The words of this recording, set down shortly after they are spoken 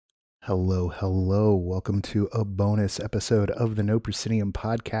Hello, hello. Welcome to a bonus episode of the No Proscenium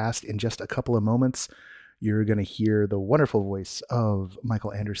podcast. In just a couple of moments, you're going to hear the wonderful voice of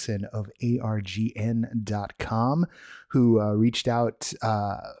Michael Andersen of ARGN.com, who reached out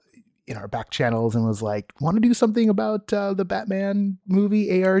in our back channels and was like, want to do something about the Batman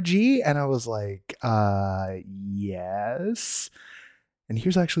movie ARG? And I was like, yes. And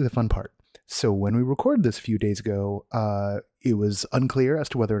here's actually the fun part. So when we recorded this a few days ago, it was unclear as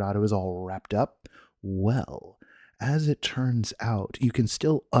to whether or not it was all wrapped up. Well, as it turns out, you can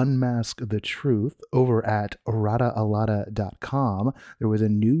still unmask the truth over at radaalada.com. There was a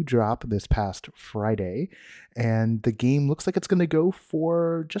new drop this past Friday, and the game looks like it's going to go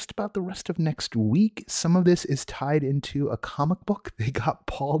for just about the rest of next week. Some of this is tied into a comic book. They got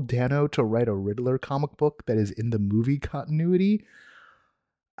Paul Dano to write a Riddler comic book that is in the movie continuity.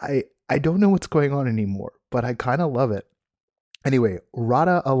 I don't know what's going on anymore, but I kind of love it. Anyway,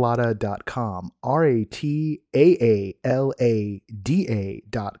 radaalada.com,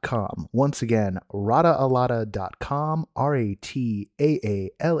 RATAALADA.com. Once again, radaalada.com,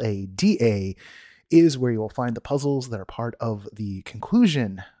 RATAALADA is where you will find the puzzles that are part of the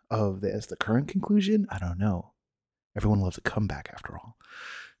conclusion of this. The current conclusion? I don't know. Everyone loves a comeback after all.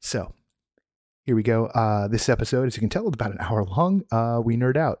 So, here we go. This episode, as you can tell, is about an hour long. We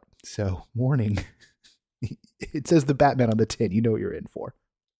nerd out. So, warning. It says the Batman on the tin. You know what you're in for.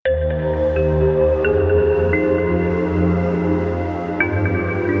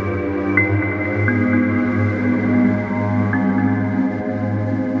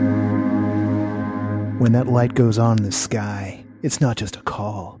 When that light goes on in the sky, it's not just a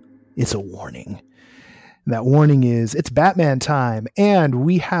call. It's a warning. And that warning is, it's Batman time. And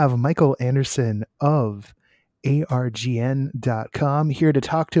we have Michael Andersen of ARGN.com here to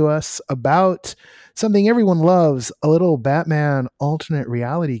talk to us about something everyone loves, a little Batman alternate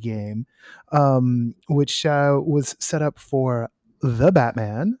reality game, which was set up for The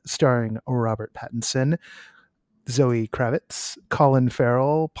Batman, starring Robert Pattinson, Zoe Kravitz, Colin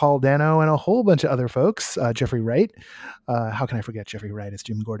Farrell, Paul Dano, and a whole bunch of other folks. Jeffrey Wright. How can I forget Jeffrey Wright as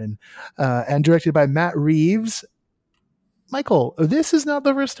Jim Gordon? And directed by Matt Reeves. Michael, this is not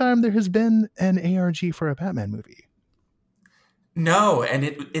the first time there has been an ARG for a Batman movie. No, and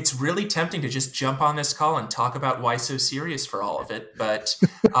it's really tempting to just jump on this call and talk about why so serious for all of it. But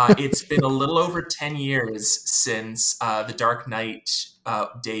it's been a little over 10 years since The Dark Knight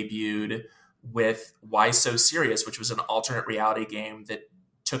debuted with Why So Serious, which was an alternate reality game that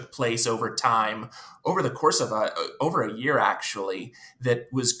took place over time, over the course of over a year, actually, that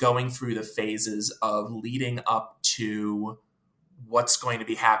was going through the phases of leading up to what's going to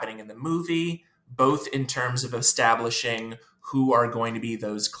be happening in the movie, both in terms of establishing who are going to be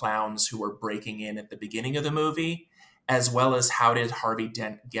those clowns who are breaking in at the beginning of the movie, as well as how did Harvey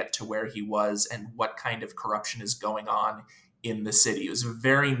Dent get to where he was and what kind of corruption is going on in the city. It was a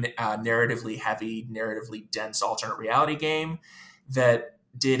very narratively heavy, narratively dense alternate reality game that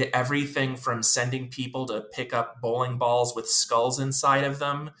did everything from sending people to pick up bowling balls with skulls inside of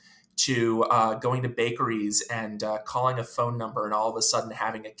them to going to bakeries and calling a phone number and all of a sudden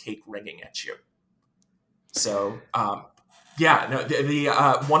having a cake ringing at you. So, one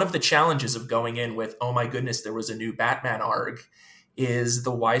of the challenges of going in with, oh my goodness, there was a new Batman ARG, is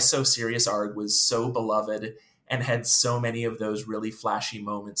the Why So Serious ARG was so beloved and had so many of those really flashy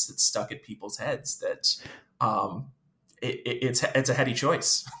moments that stuck at people's heads that it's a heady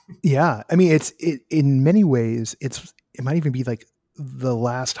choice. Yeah, I mean, it in many ways it might even be like the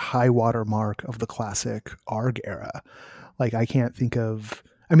last high water mark of the classic ARG era. Like, I can't think of.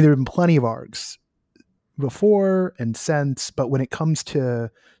 I mean, there have been plenty of ARGs before and since, but when it comes to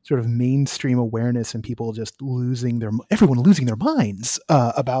sort of mainstream awareness and people just everyone losing their minds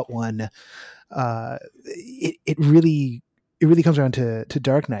about one, it really comes around to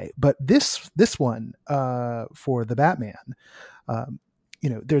Dark Knight. But this one for the Batman,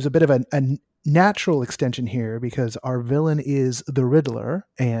 there's a bit of a natural extension here because our villain is the Riddler,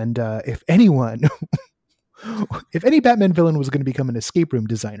 and if any Batman villain was going to become an escape room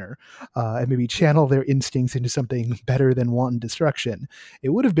designer and maybe channel their instincts into something better than wanton destruction, it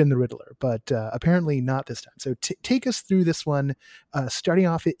would have been the Riddler, but apparently not this time. So take us through this one. Starting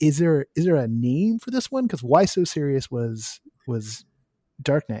off, is there a name for this one? Because Why So Serious was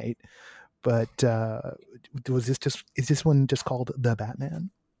Dark Knight, but is this one just called The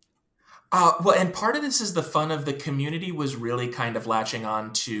Batman? Well, and part of this is the fun of the community was really kind of latching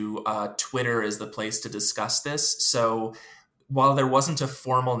on to Twitter as the place to discuss this. So while there wasn't a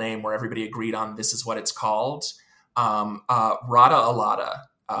formal name where everybody agreed on this is what it's called, Rada Alada,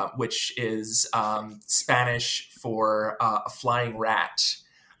 which is Spanish for a flying rat,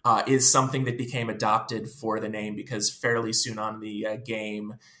 is something that became adopted for the name because fairly soon on the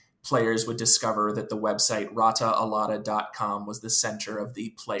game, players would discover that the website rataalada.com was the center of the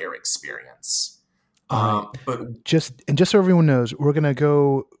player experience. All right. But just so everyone knows, we're gonna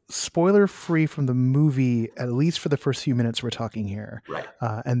go spoiler free from the movie at least for the first few minutes we're talking here, right.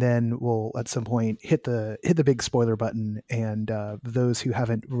 And then we'll at some point hit the big spoiler button. And those who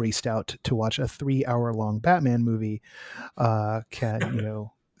haven't raced out to watch a 3-hour long Batman movie can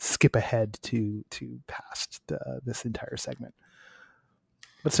skip ahead to past this entire segment.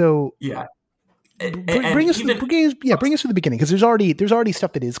 But so yeah. bring us to the beginning, because there's already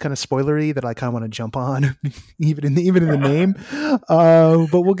stuff that is kind of spoilery that I kind of want to jump on, even in the name.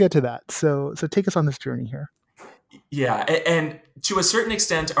 But we'll get to that. So take us on this journey here. Yeah, and to a certain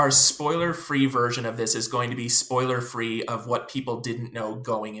extent, our spoiler-free version of this is going to be spoiler-free of what people didn't know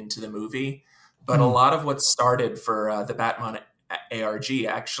going into the movie. But a lot of what started for the Batman ARG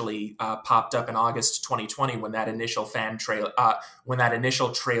actually popped up in August 2020 when that initial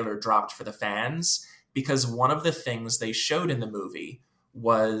trailer dropped for the fans, because one of the things they showed in the movie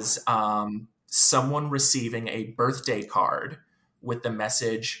was someone receiving a birthday card with the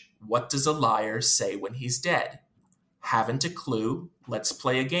message, "What does a liar say when he's dead? Haven't a clue. Let's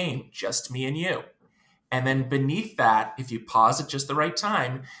play a game, just me and you." And then beneath that, if you pause at just the right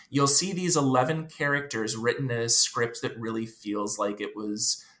time, you'll see these 11 characters written in a script that really feels like it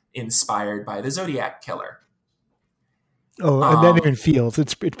was inspired by the Zodiac Killer. Oh, and that even feels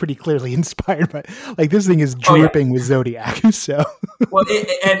it's pretty clearly inspired by, like, this thing is dripping with Zodiac. So well,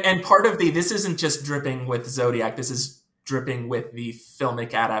 and part of this isn't just dripping with Zodiac. This is dripping with the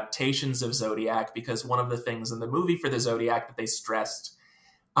filmic adaptations of Zodiac, because one of the things in the movie for the Zodiac that they stressed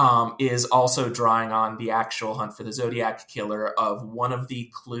is also drawing on the actual Hunt for the Zodiac Killer, of one of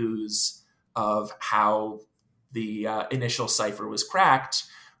the clues of how the initial cipher was cracked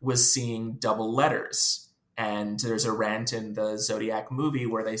was seeing double letters. And there's a rant in the Zodiac movie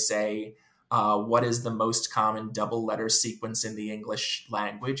where they say, what is the most common double letter sequence in the English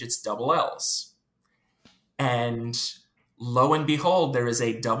language? It's double L's. And lo and behold, there is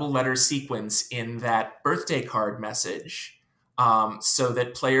a double letter sequence in that birthday card message, so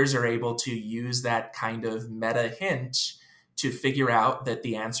that players are able to use that kind of meta hint to figure out that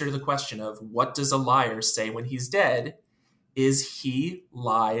the answer to the question of what does a liar say when he's dead is he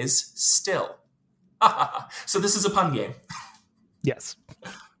lies still. So this is a pun game. Yes.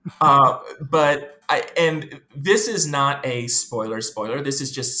 And this is not a spoiler. This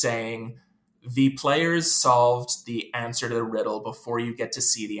is just saying the players solved the answer to the riddle before you get to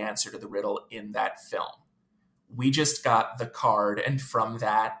see the answer to the riddle in that film. We just got the card, and from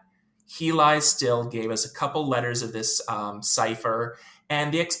that, he lies still gave us a couple letters of this cipher,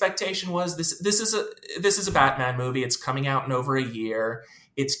 and the expectation was this is a Batman movie. It's coming out in over a year.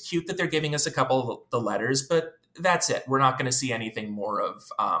 It's cute that they're giving us a couple of the letters, but that's it. We're not going to see anything more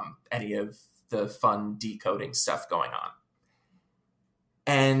of any of the fun decoding stuff going on.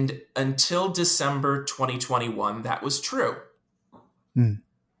 And until December 2021, that was true.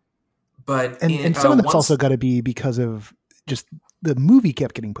 But and some of that's also got to be because of just the movie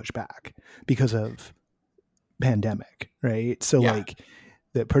kept getting pushed back because of pandemic, right? So like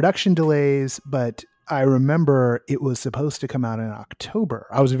the production delays, but I remember it was supposed to come out in October.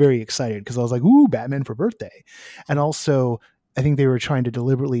 I was very excited because I was like, ooh, Batman for birthday. And also, I think they were trying to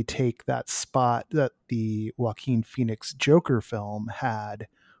deliberately take that spot that the Joaquin Phoenix Joker film had,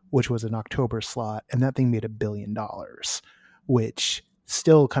 which was an October slot, and that thing made $1 billion, which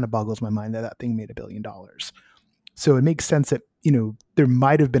still kind of boggles my mind that thing made $1 billion. So it makes sense that, there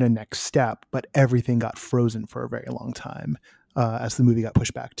might have been a next step, but everything got frozen for a very long time as the movie got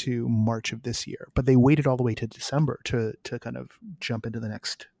pushed back to March of this year. But they waited all the way to December to kind of jump into the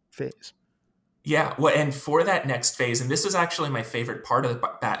next phase. Yeah, well, and for that next phase, and this is actually my favorite part of the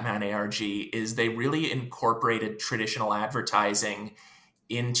Batman ARG, is they really incorporated traditional advertising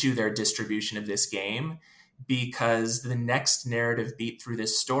into their distribution of this game, because the next narrative beat through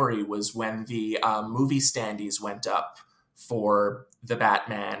this story was when the movie standees went up for the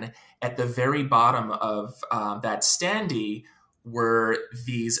Batman. At the very bottom of that standee were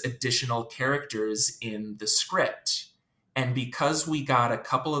these additional characters in the script. And because we got a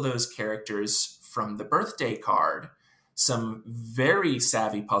couple of those characters from the birthday card, some very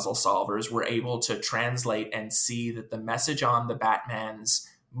savvy puzzle solvers were able to translate and see that the message on the Batman's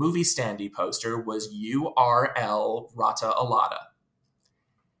movie standee poster was URL Rata Alada.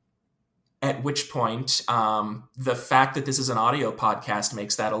 At which point, the fact that this is an audio podcast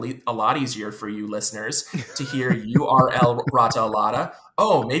makes that a lot easier for you listeners to hear URL Rata Alada.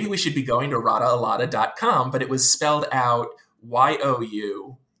 Oh, maybe we should be going to rataalada.com, but it was spelled out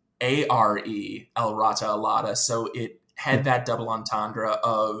YOURL ARE, El Rata Alada. So it Yeah. had that double entendre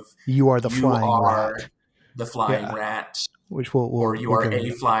of You are the you flying are rat. the flying Yeah. rat, Which or you we'll are get a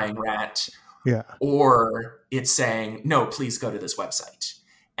into. flying rat, Yeah. or it's saying, no, please go to this website.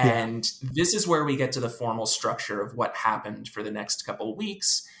 Yeah. And this is where we get to the formal structure of what happened for the next couple of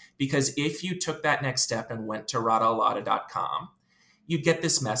weeks. Because if you took that next step and went to radaalada.com, you'd get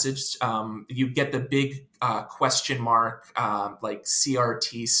this message. You'd get the big question mark, like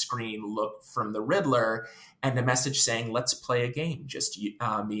CRT screen look from the Riddler, and a message saying, let's play a game, just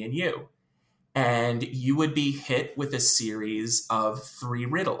me and you. And you would be hit with a series of 3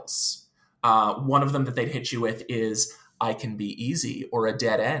 riddles. One of them that they'd hit you with is, I can be easy or a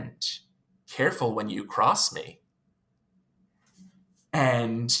dead end. Careful when you cross me.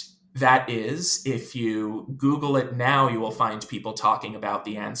 And that is, if you Google it now, you will find people talking about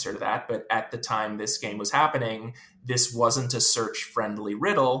the answer to that. But at the time this game was happening, this wasn't a search-friendly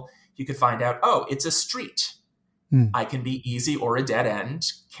riddle. You could find out, oh, it's a street. Mm. I can be easy or a dead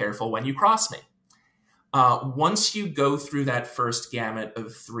end. Careful when you cross me. Once you go through that first gamut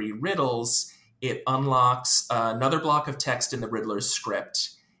of 3 riddles, it unlocks another block of text in the Riddler's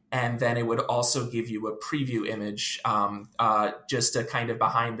script. And then it would also give you a preview image, just a kind of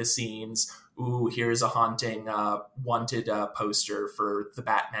behind the scenes. Ooh, here's a haunting wanted poster for the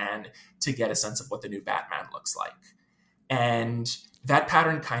Batman, to get a sense of what the new Batman looks like. And that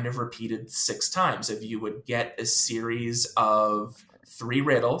pattern kind of repeated 6 times. If you would get a series of 3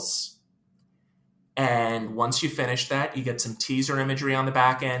 riddles, and once you finish that, you get some teaser imagery on the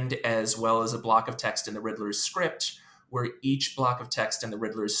back end, as well as a block of text in the Riddler's script, where each block of text in the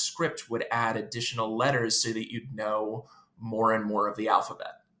Riddler's script would add additional letters so that you'd know more and more of the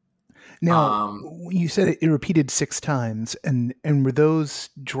alphabet. Now, you said it repeated 6 times, and were those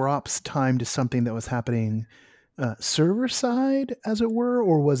drops timed to something that was happening server side, as it were,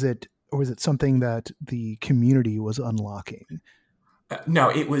 or was it something that the community was unlocking? No,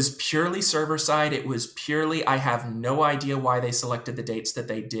 it was purely server side. It was purely, I have no idea why they selected the dates that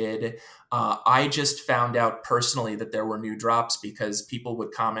they did. I just found out personally that there were new drops because people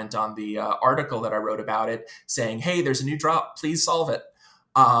would comment on the article that I wrote about it saying, hey, there's a new drop, please solve it.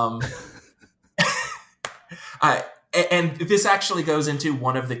 And this actually goes into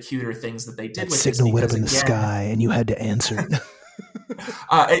one of the cuter things that they did with signal this. Went up in the sky and you had to answer it.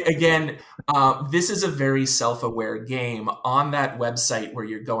 This is a very self-aware game. On that website where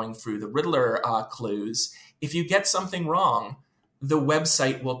you're going through the Riddler clues, if you get something wrong, the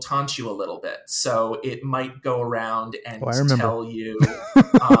website will taunt you a little bit. So it might go around and tell you,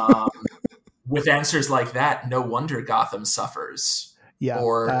 with answers like that, no wonder Gotham suffers. Yeah,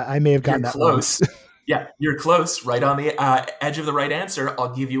 or I may have gotten that close. Once. Yeah, you're close, right on the edge of the right answer.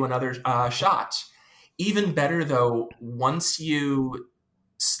 I'll give you another shot. Even better, though, once you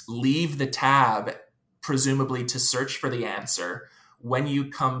leave the tab, presumably to search for the answer, when you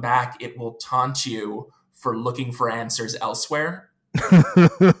come back, it will taunt you for looking for answers elsewhere.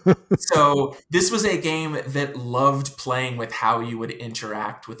 So this was a game that loved playing with how you would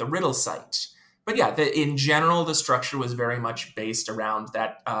interact with a riddle site. But yeah, in general, the structure was very much based around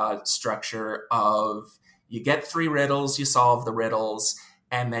that structure of you get 3 riddles, you solve the riddles,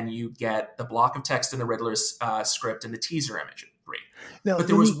 and then you get the block of text in the Riddler's script and the teaser imagery. Now, but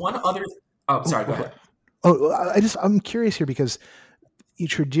there was one other... Oh, sorry, go ahead. I'm curious here because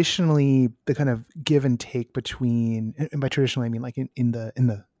traditionally the kind of give and take between, and by traditionally I mean like in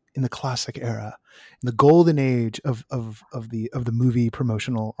the classic era, in the golden age of the movie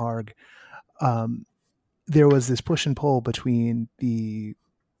promotional ARG, there was this push and pull between the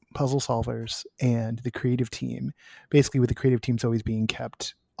puzzle solvers and the creative team, basically with the creative teams always being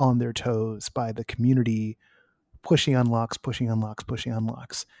kept on their toes by the community, pushing unlocks.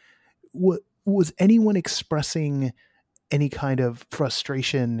 Was anyone expressing any kind of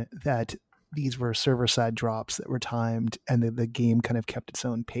frustration that these were server-side drops that were timed and the game kind of kept its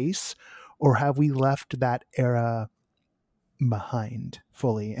own pace? Or have we left that era behind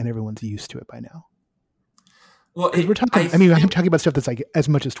fully and everyone's used to it by now? Well, we're talking, I'm talking about stuff that's like as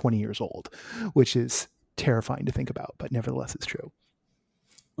much as 20 years old, which is terrifying to think about, but nevertheless it's true.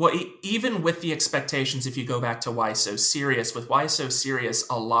 Well, even with the expectations, if you go back to Why So Serious, with Why So Serious,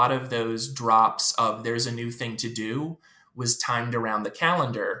 a lot of those drops of there's a new thing to do was timed around the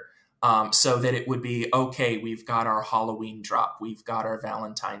calendar, so that it would be, okay, we've got our Halloween drop, we've got our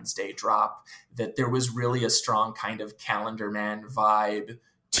Valentine's Day drop, that there was really a strong kind of calendar man vibe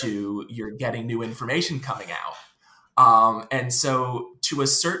to you're getting new information coming out. And so to a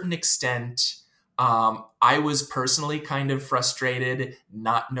certain extent, I was personally kind of frustrated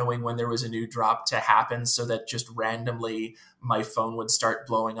not knowing when there was a new drop to happen, so that just randomly my phone would start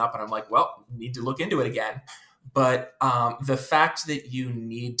blowing up, and I'm like, well, need to look into it again. But the fact that you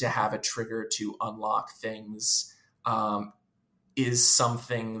need to have a trigger to unlock things is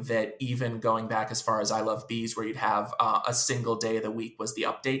something that, even going back as far as I Love Bees, where you'd have a single day of the week was the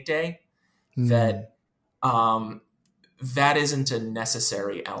update day, Hmm. that um, that isn't a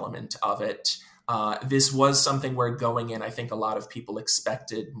necessary element of it. This was something where, going in, I think a lot of people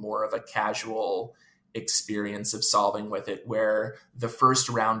expected more of a casual experience of solving with it, where the first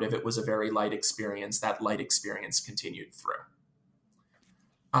round of it was a very light experience. That light experience continued through.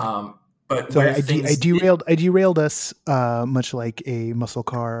 But So where things did, I derailed us, much like a muscle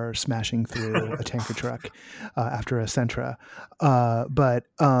car smashing through a tanker truck after a Sentra.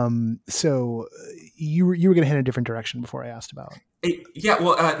 So you were going to head in a different direction before I asked about. yeah,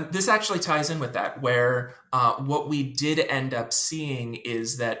 well, this actually ties in with that, where what we did end up seeing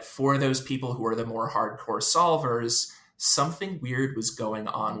is that for those people who are the more hardcore solvers, something weird was going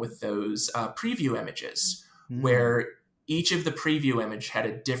on with those preview images, Hmm. where each of the preview image had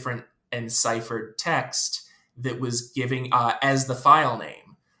a different enciphered text that was giving, as the file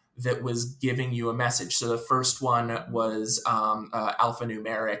name, that was giving you a message. So the first one was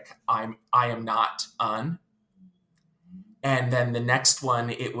alphanumeric, I am not un. And then the next one,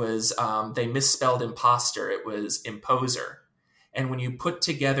 it was they misspelled imposter. It was imposer. And when you put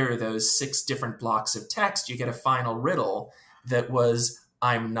together those 6 different blocks of text, you get a final riddle that was,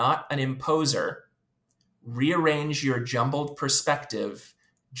 I'm not an imposer. Rearrange your jumbled perspective.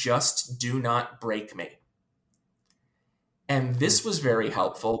 Just do not break me. And this was very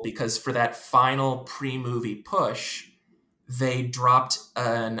helpful because for that final pre-movie push, they dropped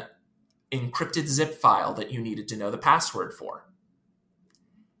an encrypted zip file that you needed to know the password for.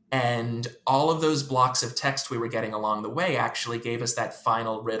 And all of those blocks of text we were getting along the way actually gave us that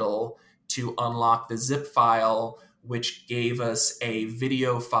final riddle to unlock the zip file, which gave us a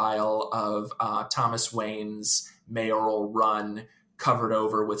video file of Thomas Wayne's mayoral run covered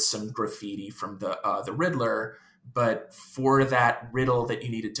over with some graffiti from the Riddler. But for that riddle that you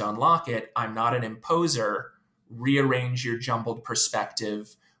needed to unlock it, I'm not an imposer. Rearrange your jumbled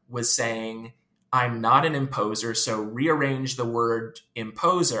perspective was saying, I'm not an imposer, so rearrange the word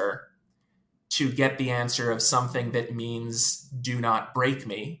imposer to get the answer of something that means do not break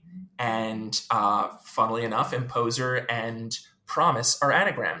me. And funnily enough, imposer and promise are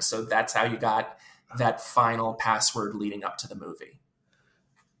anagrams. So that's how you got that final password leading up to the movie.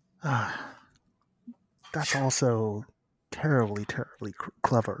 Ah, that's also terribly, terribly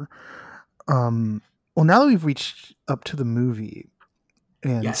clever. Well, now that we've reached up to the movie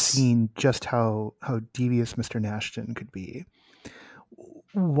and Yes. seen just how devious Mr. Nashton could be,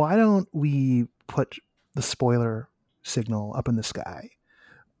 why don't we put the spoiler signal up in the sky?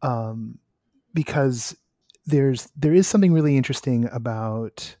 Um, because there is something really interesting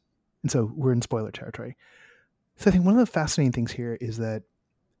about, and so we're in spoiler territory. So I think one of the fascinating things here is that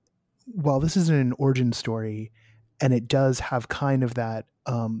while this isn't an origin story, and it does have kind of that,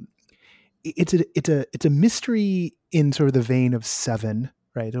 it's a mystery in sort of the vein of Seven,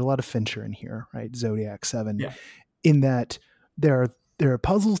 right? There's a lot of Fincher in here, right? Zodiac, Seven, Yeah. in that there are there are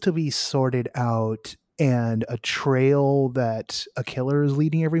puzzles to be sorted out and a trail that a killer is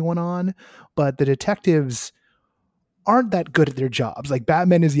leading everyone on, but the detectives aren't that good at their jobs. Like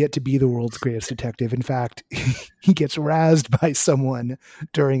Batman is yet to be the world's greatest detective. In fact, he gets razzed by someone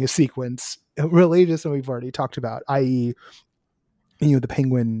during a sequence related to something we've already talked about, i.e., the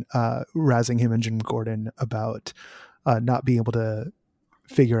Penguin razzing him and Jim Gordon about not being able to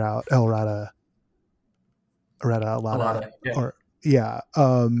figure out El Rata, A lot Alada, of, yeah. or yeah,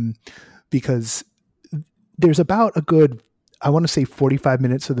 because there's about a good, I want to say 45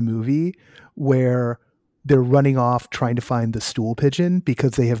 minutes of the movie where they're running off trying to find the stool pigeon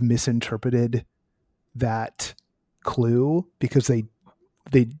because they have misinterpreted that clue because they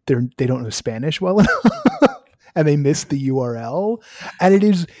don't know Spanish well enough and they missed the URL. And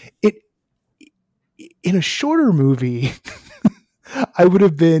it in a shorter movie, I would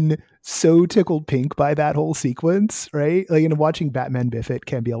have been so tickled pink by that whole sequence, right? Like, watching Batman biff it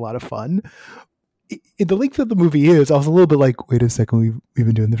can be a lot of fun. In the length that the movie is, I was a little bit like, wait a second, we've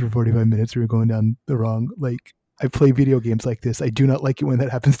been doing this for 45 minutes. We're going down the wrong, like, I play video games like this. I do not like it when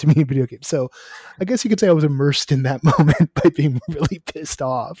that happens to me in video games. So I guess you could say I was immersed in that moment by being really pissed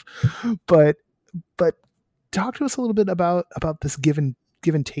off. But but talk to us a little bit about this give and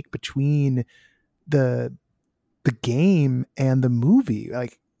take between the the game and the movie.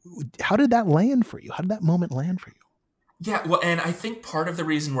 Like, how did that land for you? How did that moment land for you? Yeah, well, and I think part of the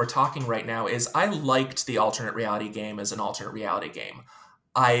reason we're talking right now is I liked the alternate reality game as an alternate reality game.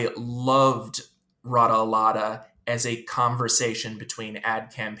 I loved Rada Alada as a conversation between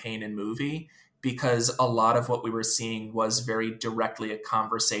ad campaign and movie because a lot of what we were seeing was very directly a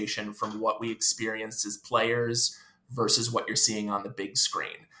conversation from what we experienced as players versus what you're seeing on the big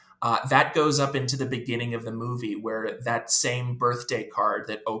screen. That goes up into the beginning of the movie where that same birthday card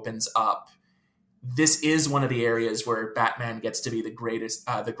that opens up, this is one of the areas where Batman gets to be the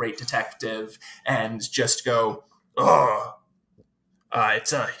great detective, and just go, oh,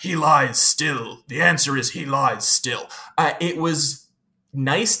 it's he lies still. The answer is he lies still. It was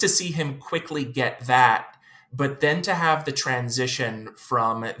nice to see him quickly get that, but then to have the transition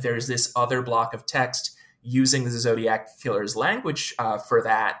from there's this other block of text using the Zodiac Killer's language for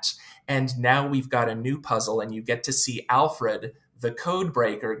that, and now we've got a new puzzle, and you get to see Alfred, the code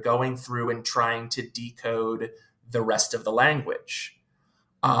breaker, going through and trying to decode the rest of the language.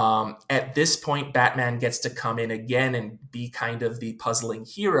 At this point, Batman gets to come in again and be kind of the puzzling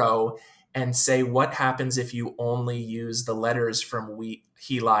hero and say, what happens if you only use the letters from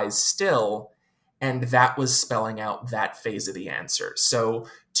He Lies Still? And that was spelling out that phase of the answer. So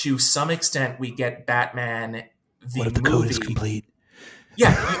to some extent, we get Batman, What the if the code is movie. complete?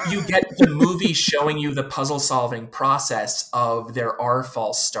 Yeah, you get the movie showing you the puzzle solving process of there are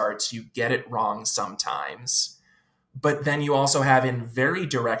false starts. You get it wrong sometimes. But then you also have in very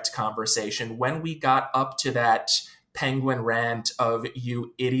direct conversation when we got up to that penguin rant of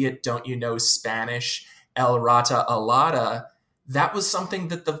you idiot, don't you know Spanish, El Rata Alada, that was something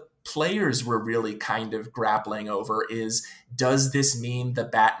that the players were really kind of grappling over is, does this mean the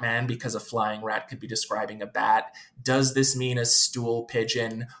Batman, because a flying rat could be describing a bat? Does this mean a stool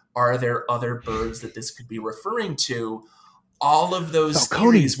pigeon? Are there other birds that this could be referring to? All of those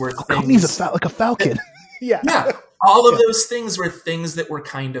Falcone. theories were Falcone's things like a falcon. Yeah. yeah, all of Yeah. those things were things that were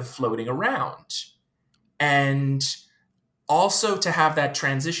kind of floating around. And also to have that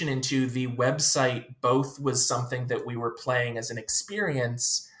transition into the website both was something that we were playing as an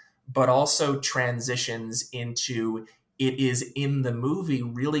experience, but also transitions into it is in the movie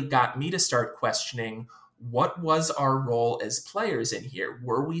really got me to start questioning what was our role as players in here?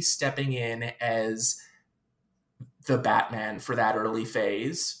 Were we stepping in as the Batman for that early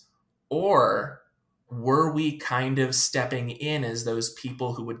phase? Or were we kind of stepping in as those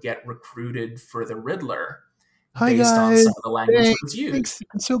people who would get recruited for the Riddler Hi based on guys. some of the language that was Thanks. used?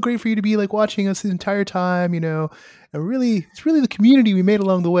 It's so great for you to be like watching us the entire time, And really, it's really the community we made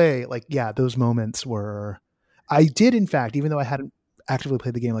along the way. Like, yeah, those moments were. I did, in fact, even though I hadn't actively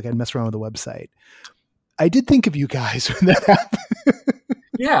played the game, like I'd mess around with the website. I did think of you guys when that happened.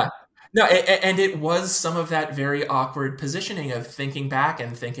 Yeah. No, and it was some of that very awkward positioning of thinking back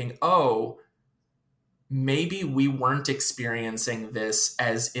and thinking, oh, maybe we weren't experiencing this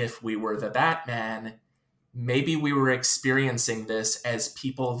as if we were the Batman. Maybe we were experiencing this as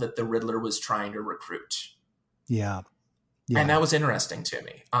people that the Riddler was trying to recruit. Yeah. And Yeah. that was interesting to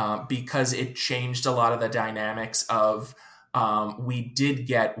me because it changed a lot of the dynamics of we did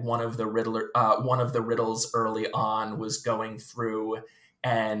get one of the riddles early on was going through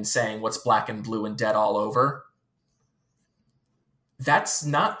and saying what's black and blue and dead all over. That's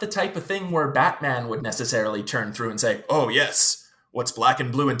not the type of thing where Batman would necessarily turn through and say, oh yes, what's black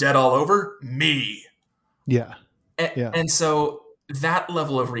and blue and dead all over? Me. Yeah. Yeah. And so that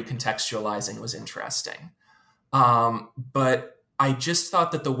level of recontextualizing was interesting. But I just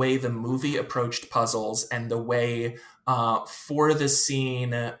thought that the way the movie approached puzzles and the way for the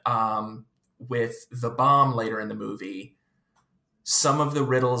scene with the bomb later in the movie, some of the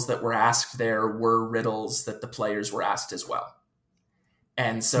riddles that were asked there were riddles that the players were asked as well.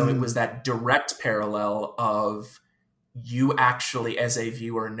 And so it was that direct parallel of you actually, as a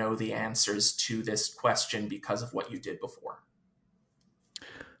viewer, know the answers to this question because of what you did before.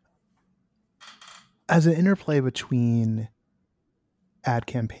 As an interplay between ad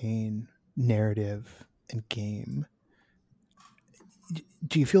campaign, narrative, and game,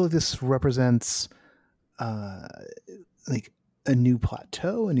 do you feel like this represents like a new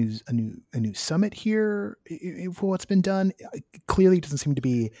plateau, a new summit here for what's been done? Clearly, it doesn't seem to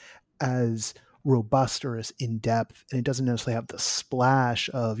be as robust or as in depth, and it doesn't necessarily have the splash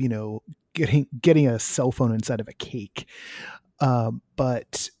of getting a cell phone inside of a cake.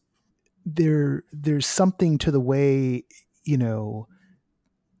 But there's something to the way,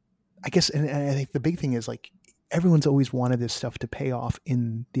 I guess, and I think the big thing is like everyone's always wanted this stuff to pay off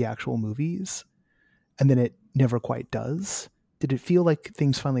in the actual movies, and then it never quite does. Did it feel like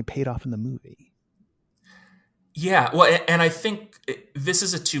things finally paid off in the movie? Yeah, well, and I think this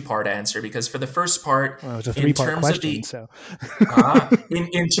is a two-part answer because for the first part, Well, it's a in three-part terms of question, the so.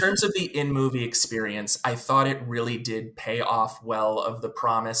 in terms of the in-movie experience, I thought it really did pay off well of the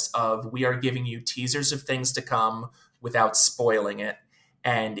promise of we are giving you teasers of things to come without spoiling it.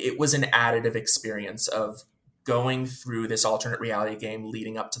 And it was an additive experience of going through this alternate reality game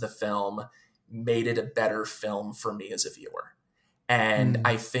leading up to the film made it a better film for me as a viewer. And Mm.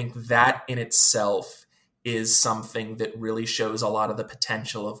 I think that in itself is something that really shows a lot of the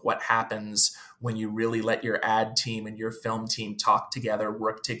potential of what happens when you really let your ad team and your film team talk together,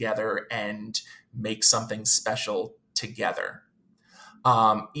 work together, and make something special together.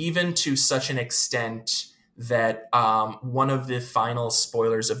 Even to such an extent that one of the final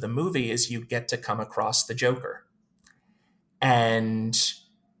spoilers of the movie is you get to come across the Joker. And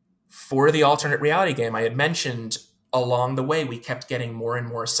for the alternate reality game, I had mentioned along the way, we kept getting more and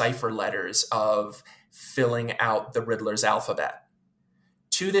more cipher letters of filling out the Riddler's alphabet.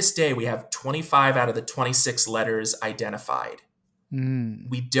 To this day, we have 25 out of the 26 letters identified. Mm.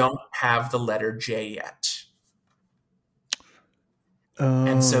 We don't have the letter J yet.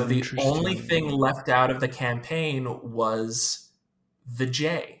 And so Oh, the only thing interesting. left out of the campaign was the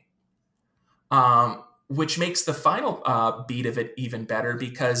J, which makes the final beat of it even better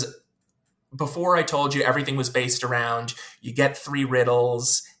because before I told you everything was based around you get 3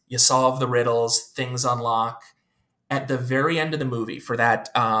 riddles, you solve the riddles, things unlock. At the very end of the movie, for that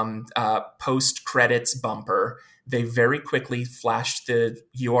post credits bumper, they very quickly flashed the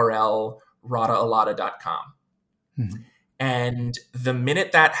URL radaalada.com. Mhm. And the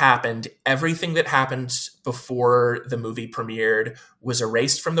minute that happened, everything that happened before the movie premiered was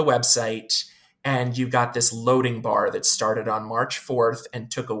erased from the website. And you got this loading bar that started on March 4th and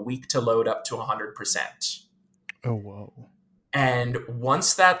took a week to load up to 100%. Oh, whoa. And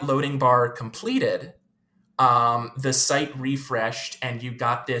once that loading bar completed, the site refreshed and you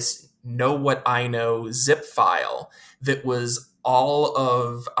got this Know What I Know zip file that was all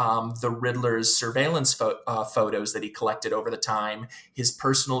of the Riddler's surveillance photos that he collected over the time, his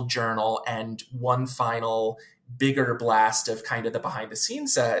personal journal, and one final bigger blast of kind of the behind the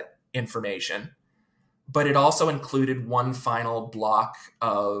scenes information. But it also included one final block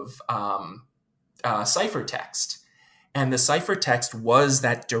of ciphertext. And the ciphertext was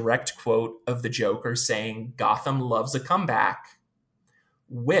that direct quote of the Joker saying, Gotham loves a comeback,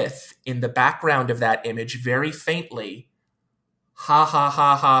 with, in the background of that image, very faintly, ha ha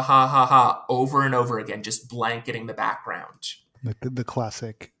ha ha ha ha ha, over and over again, just blanketing the background. Like the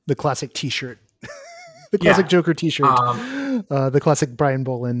classic T-shirt, the classic Yeah. Joker T-shirt, Um, the classic Brian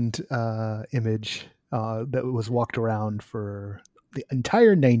Boland image that was walked around for the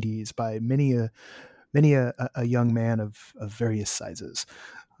entire '90s by many a young man of various sizes.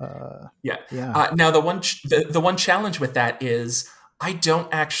 yeah. Yeah. Now, the one challenge with that is I don't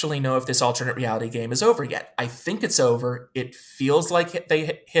actually know if this alternate reality game is over yet. I think it's over. It feels like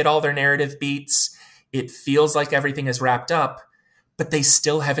they hit all their narrative beats. It feels like everything is wrapped up, but they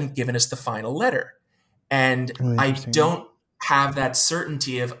still haven't given us the final letter. And Really I interesting. don't have that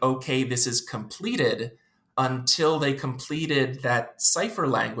certainty of, okay, this is completed until they completed that cipher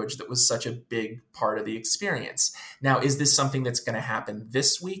language that was such a big part of the experience. Now, is this something that's going to happen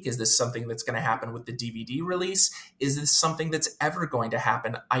this week? Is this something that's going to happen with the DVD release? Is this something that's ever going to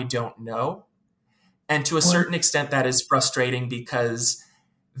happen? I don't know. And to a Well, certain extent, that is frustrating because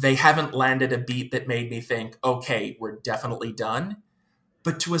they haven't landed a beat that made me think, okay, we're definitely done.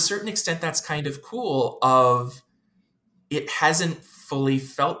 But to a certain extent, that's kind of cool of it hasn't fully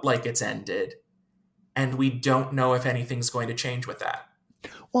felt like it's ended, and we don't know if anything's going to change with that.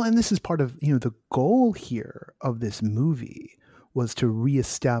 well, and this is part of the goal here of this movie was to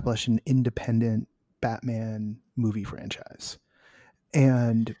reestablish an independent Batman movie franchise,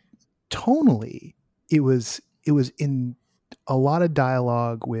 and tonally, it was in a lot of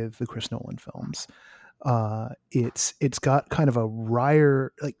dialogue with the Chris Nolan films. It's got kind of a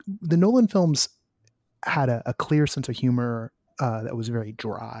wryer, like the Nolan films had a clear sense of humor that was very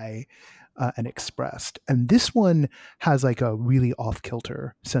dry and expressed, and this one has like a really off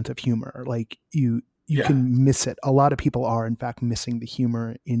kilter sense of humor. Like you Yeah. can miss it. A lot of people are in fact missing the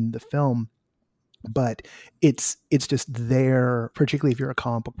humor in the film, but it's just there. Particularly if you're a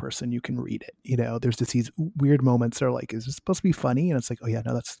comic book person, you can read it. There's just these weird moments that are like, is this supposed to be funny? And it's like, oh yeah,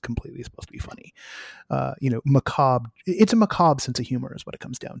 no, that's completely supposed to be funny. Macabre. It's a macabre sense of humor is what it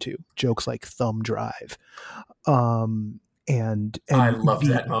comes down to. Jokes like thumb drive, and I and loved beat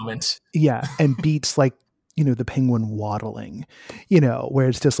that moment. yeah, and beats like the penguin waddling, where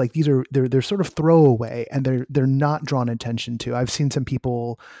it's just like they're sort of throwaway and they're not drawn attention to. I've seen some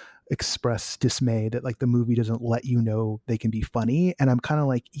people express dismay that like the movie doesn't let you know they can be funny. And I'm kind of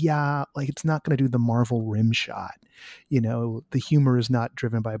like, yeah, like it's not going to do the Marvel rim shot. The humor is not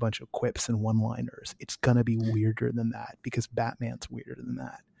driven by a bunch of quips and one-liners. It's going to be weirder than that because Batman's weirder than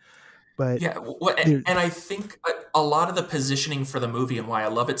that. But Yeah, there, and I think a lot of the positioning for the movie and why I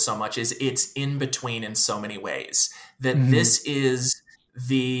love it so much is it's in between in so many ways. That mhm. this is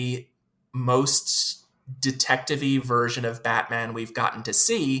the most detective-y version of Batman we've gotten to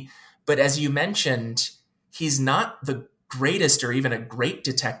see, but as you mentioned, he's not the greatest or even a great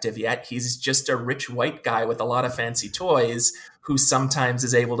detective yet. He's just a rich white guy with a lot of fancy toys who sometimes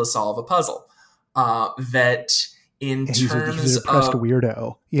is able to solve a puzzle. That in He's a terms depressed of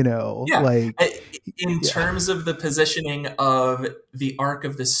weirdo, yeah. like, In yeah. terms of the positioning of the arc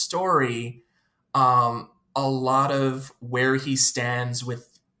of the story, a lot of where he stands with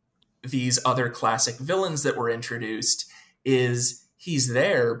these other classic villains that were introduced is he's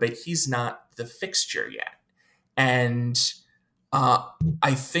there, but he's not the fixture yet. And uh,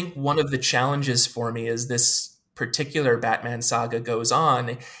 I think one of the challenges for me as this particular Batman saga goes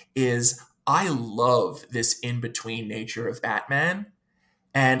on is I love this in between nature of Batman,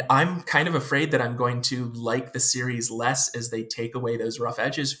 and I'm kind of afraid that I'm going to like the series less as they take away those rough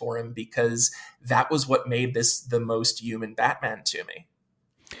edges for him because that was what made this the most human Batman to me.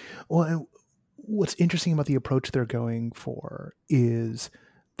 Well, what's interesting about the approach they're going for is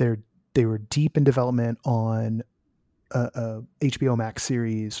they're they were deep in development on a HBO Max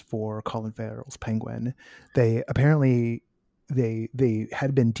series for Colin Farrell's Penguin. They apparently they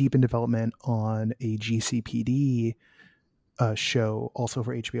had been deep in development on a GCPD show also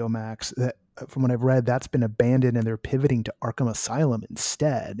for HBO Max. That, from what I've read, that's been abandoned and they're pivoting to Arkham Asylum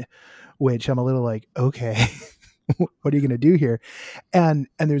instead. Which I'm a little like, okay, what are you going to do here? And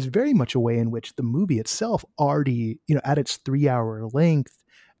there's very much a way in which the movie itself already, at its 3 hour length,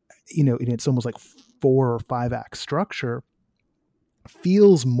 and it's almost like 4 or 5 act structure,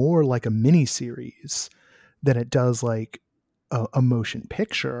 feels more like a mini series than it does like a motion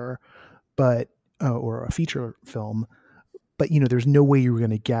picture, but or a feature film. But there's no way you were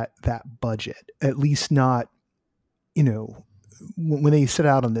going to get that budget, at least not, you know when they set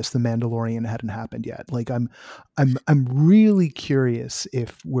out on this, the Mandalorian hadn't happened yet. Like I'm really curious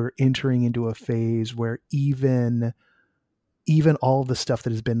if we're entering into a phase where even all the stuff that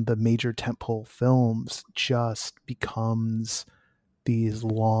has been the major tentpole films just becomes these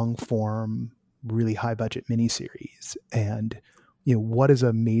long form, really high budget miniseries. And what is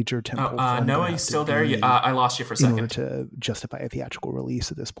a major Oh, tentpole film going Noah, to you have to still there? be I lost you for a in order second. to justify a theatrical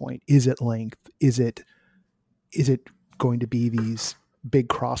release at this point? Is it length? Is it going to be these big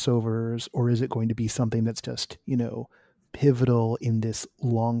crossovers, or is it going to be something that's just pivotal in this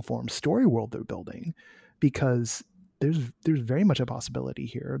long form story world they're building? Because there's very much a possibility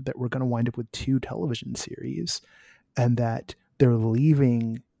here that we're going to wind up with two television series, and that they're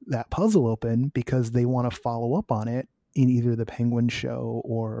leaving that puzzle open because they want to follow up on it in either the Penguin show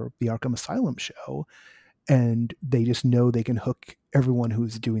or the Arkham Asylum show, and they just know they can hook everyone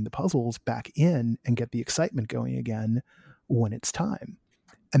who's doing the puzzles back in and get the excitement going again when it's time.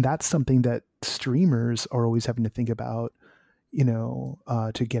 And that's something that streamers are always having to think about,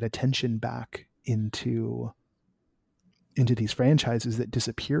 to get attention back into these franchises that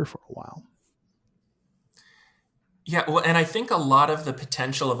disappear for a while. Yeah, well, and I think a lot of the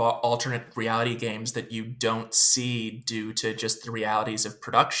potential of alternate reality games that you don't see due to just the realities of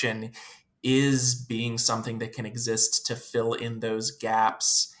production is being something that can exist to fill in those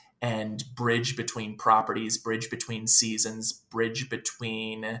gaps and bridge between properties, bridge between seasons, bridge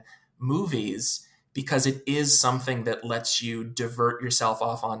between movies, because it is something that lets you divert yourself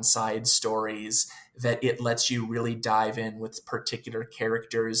off on side stories, that it lets you really dive in with particular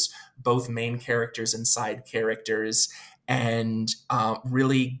characters, both main characters and side characters, and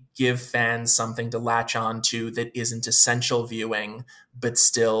really give fans something to latch on to that isn't essential viewing, but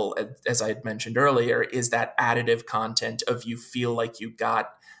still, as I had mentioned earlier, is that additive content of you feel like you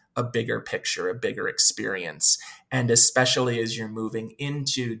got a bigger picture, a bigger experience. And especially as you're moving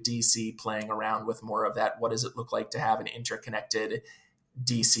into DC, playing around with more of that, what does it look like to have an interconnected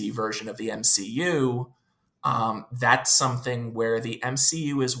DC version of the MCU? That's something where the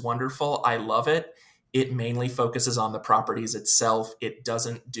MCU is wonderful. I love it. It mainly focuses on the properties itself. It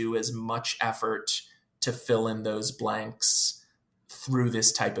doesn't do as much effort to fill in those blanks through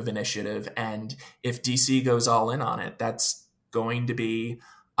this type of initiative. And if DC goes all in on it, that's going to be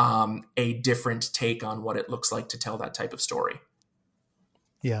a different take on what it looks like to tell that type of story.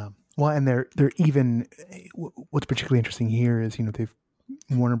 Yeah. Well, and they're even, what's particularly interesting here is they've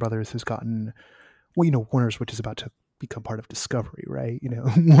Warner Brothers has gotten, well, Warner's, which is about to become part of Discovery, right?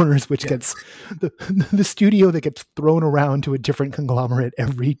 Warner's, which gets the studio that gets thrown around to a different conglomerate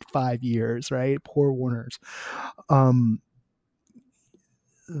every 5 years, right? Poor Warner's.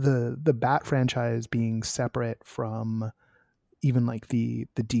 The Bat franchise being separate from even like the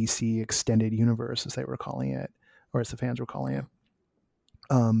DC extended universe, as they were calling it, or as the fans were calling it.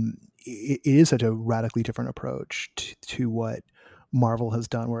 It is such a radically different approach to what Marvel has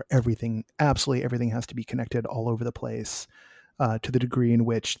done, where absolutely everything has to be connected all over the place, to the degree in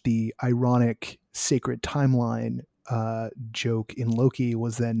which the ironic sacred timeline joke in Loki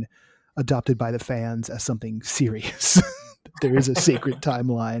was then adopted by the fans as something serious. There is a sacred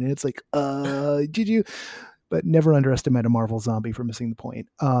timeline, and it's like, did you? But never underestimate a Marvel zombie for missing the point.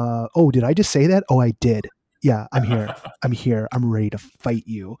 Did I just say that? Oh, I did. Yeah, I'm here. I'm ready to fight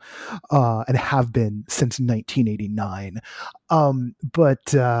you, and have been since 1989. But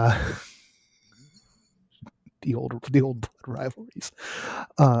the old blood rivalries.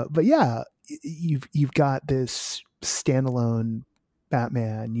 But yeah, you've got this standalone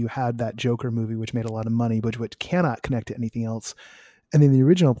Batman. You had that Joker movie, which made a lot of money, but which cannot connect to anything else. And then the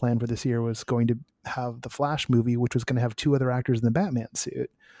original plan for this year was going to have the Flash movie, which was going to have two other actors in the Batman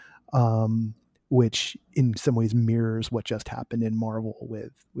suit, which in some ways mirrors what just happened in Marvel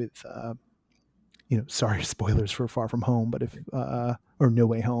with sorry, spoilers for Far From Home, but or No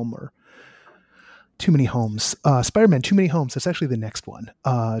Way Home, or Too Many Homes. Spider-Man Too Many Homes. That's actually the next one.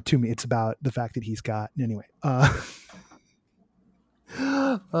 To me, it's about the fact that he's got, anyway.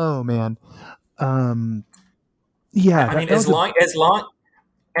 Oh man. Yeah. I mean, as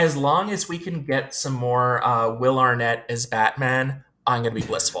long as we can get some more Will Arnett as Batman, I'm going to be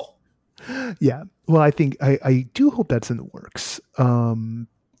blissful. Yeah. Well, I think I do hope that's in the works. And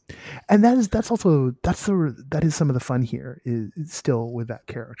that is some of the fun here is still with that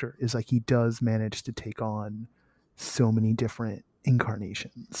character, is like he does manage to take on so many different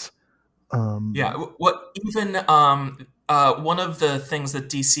incarnations. One of the things that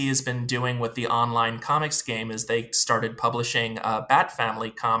DC has been doing with the online comics game is they started publishing a Bat Family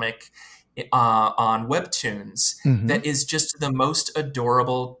comic on Webtoons that is just the most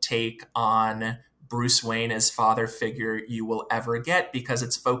adorable take on Bruce Wayne as father figure you will ever get, because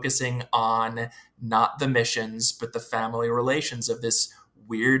it's focusing on not the missions, but the family relations of this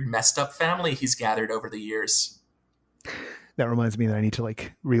weird, messed up family he's gathered over the years. That reminds me that I need to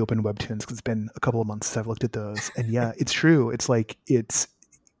like reopen Webtoons, because it's been a couple of months since I've looked at those. And yeah, it's true. It's like it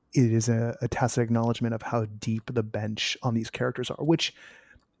is a tacit acknowledgement of how deep the bench on these characters are, which,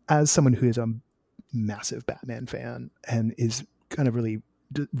 as someone who is a massive Batman fan and is kind of really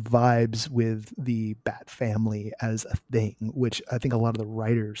vibes with the Bat family as a thing, which I think a lot of the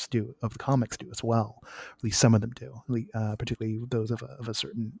writers of the comics do as well. At least some of them do, particularly those of a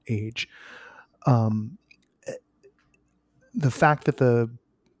certain age. The fact that the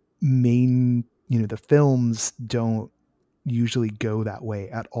main, the films don't usually go that way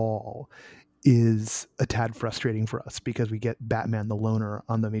at all is a tad frustrating for us, because we get Batman the Loner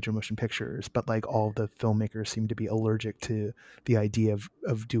on the major motion pictures, but like all the filmmakers seem to be allergic to the idea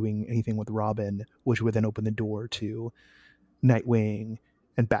of doing anything with Robin, which would then open the door to Nightwing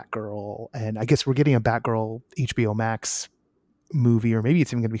and Batgirl. And I guess we're getting a Batgirl HBO Max movie, or maybe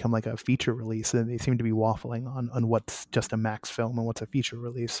it's even going to become like a feature release, and they seem to be waffling on what's just a Max film and what's a feature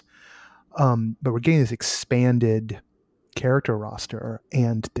release. But we're getting this expanded character roster,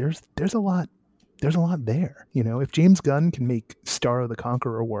 and there's a lot there. If James Gunn can make Star of the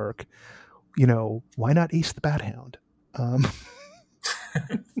Conqueror work, why not Ace the Bat Hound?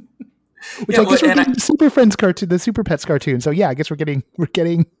 Which I guess we're getting the Super Friends cartoon, the Super Pets cartoon. So yeah, I guess we're giving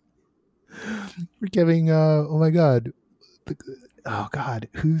oh my god, oh god,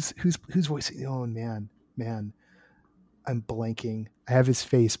 who's voicing? Oh man, I'm blanking. I have his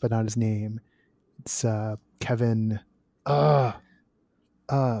face but not his name. It's Kevin, the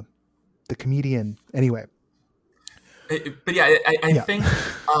comedian. Anyway, but yeah, I think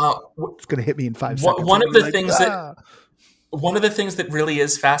it's gonna hit me in 5 seconds. One of the things that really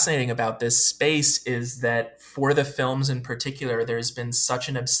is fascinating about this space is that for the films in particular, there's been such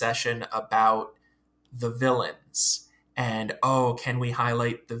an obsession about the villains. And can we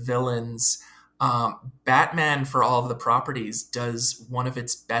highlight the villains? Batman, for all of the properties, does one of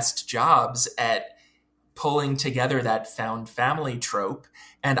its best jobs at pulling together that found family trope.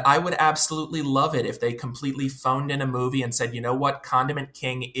 And I would absolutely love it if they completely phoned in a movie and said, you know what, Condiment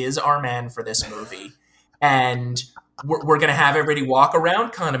King is our man for this movie. And we're going to have everybody walk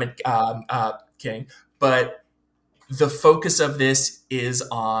around Condiment King. But the focus of this is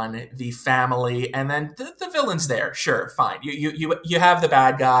on the family, and then the villain's there. Sure, fine. You have the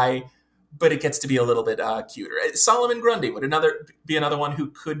bad guy, but it gets to be a little bit cuter. Solomon Grundy would be another one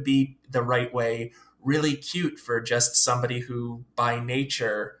who could be the right way, really cute for just somebody who by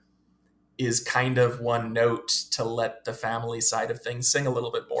nature is kind of one note to let the family side of things sing a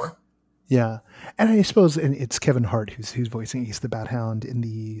little bit more. Yeah, and I suppose and it's Kevin Hart who's voicing Ace the Bat Hound in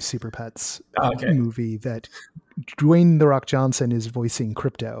the Super Pets Okay. movie. That Dwayne the Rock Johnson is voicing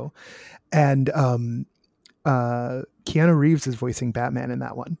Crypto, and Keanu Reeves is voicing Batman in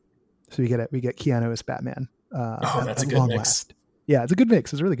that one. So we get Keanu as Batman Oh, that's at a good long mix. last. Yeah, it's a good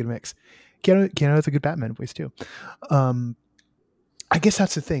mix. It's a really good mix. Keanu has a good Batman voice too. I guess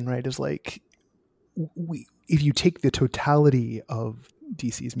that's the thing, right? Is like if you take the totality of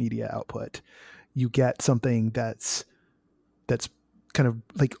DC's media output, you get something that's kind of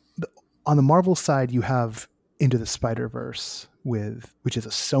like on the Marvel side, you have Into the Spider-Verse which is a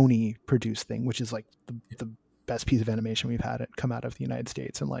Sony produced thing, which is like the best piece of animation we've had it come out of the United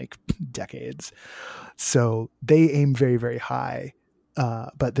States in like decades. So they aim very, very high.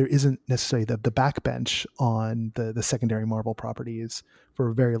 But there isn't necessarily the backbench on the secondary Marvel properties for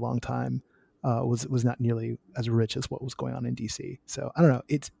a very long time. Was not nearly as rich as what was going on in DC. So I don't know.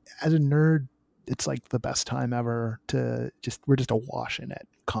 It's as a nerd, it's like the best time ever to we're just awash in it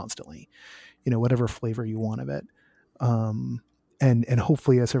constantly. Whatever flavor you want of it. And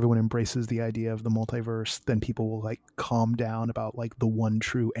hopefully as everyone embraces the idea of the multiverse, then people will like calm down about like the one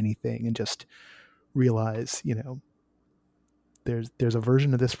true anything and just realize, there's a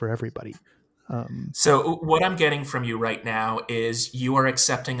version of this for everybody. So what I'm getting from you right now is you are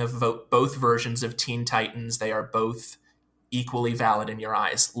accepting of both versions of Teen Titans. They are both equally valid in your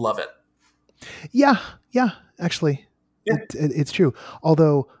eyes. Love it. Yeah, actually, Yeah. it's true.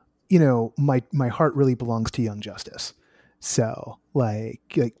 Although, my heart really belongs to Young Justice. So like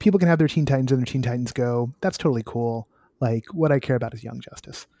people can have their Teen Titans and their Teen Titans Go. That's totally cool. Like what I care about is Young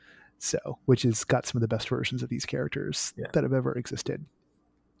Justice. So, which has got some of the best versions of these characters Yeah. that have ever existed,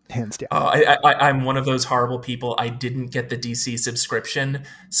 hands down. I'm one of those horrible people. I didn't get the DC subscription,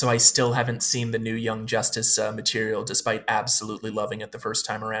 so I still haven't seen the new Young Justice material, despite absolutely loving it the first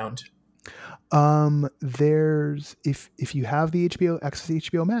time around. There's if you have the HBO access to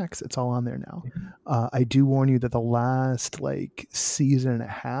HBO Max, it's all on there now. I do warn you that the last like season and a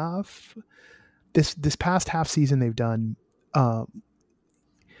half, this past half season they've done, the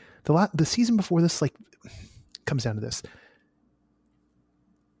season before this like comes down to this.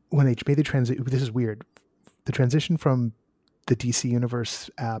 When they made the transition, this is weird. The transition from the DC Universe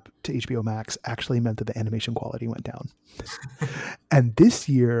app to HBO Max actually meant that the animation quality went down. And this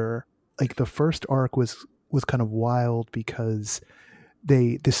year, like the first arc was kind of wild because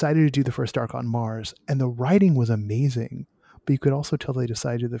they decided to do the first arc on Mars, and the writing was amazing. But you could also tell they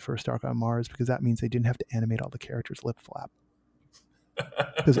decided to do the first arc on Mars because that means they didn't have to animate all the characters' lip flap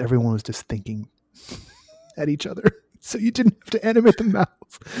because everyone was just thinking at each other. So you didn't have to animate the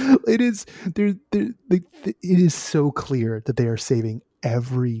mouths. It is so clear that they are saving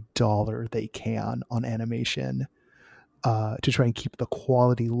every dollar they can on animation to try and keep the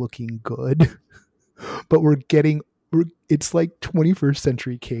quality looking good. But it's like 21st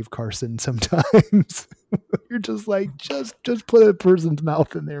century Cave Carson sometimes. You're just like, just put a person's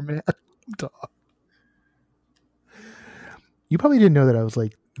mouth in there, man. You probably didn't know that I was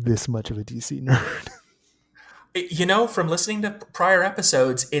like this much of a DC nerd. From listening to prior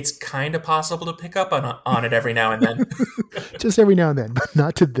episodes, it's kind of possible to pick up on it every now and then. Just every now and then, but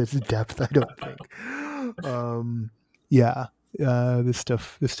not to this depth, I don't think. Yeah, this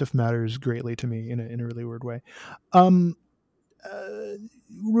stuff matters greatly to me in a really weird way.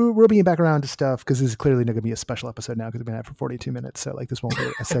 Roping back around to stuff because this is clearly not going to be a special episode now because we've been at it for 42 minutes, so like this won't be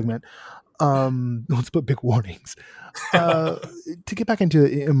a segment. Let's put big warnings. To get back into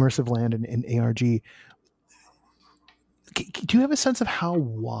immersive land and ARG, do you have a sense of how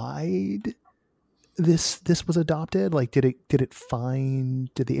wide this was adopted? Like, did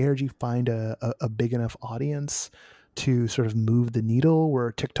the ARG find a big enough audience to sort of move the needle?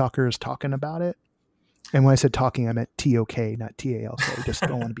 Were TikTokers talking about it? And when I said talking, I meant TOK, not TALK. Just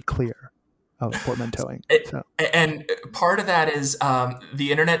don't want to be clear of portmanteauing. And part of that is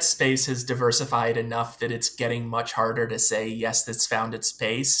the internet space has diversified enough that it's getting much harder to say, yes, that's found its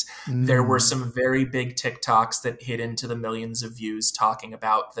space. There were some very big TikToks that hit into the millions of views talking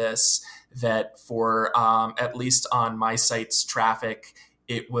about this, that for at least on my site's traffic,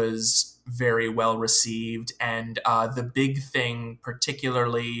 it was very well received. And the big thing,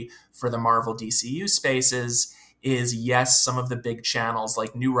 particularly for the Marvel DCU spaces, is yes, some of the big channels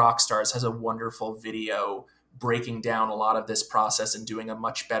like New Rockstars has a wonderful video breaking down a lot of this process and doing a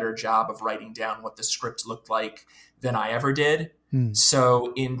much better job of writing down what the script looked like than I ever did. Hmm.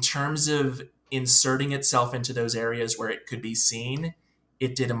 So in terms of inserting itself into those areas where it could be seen,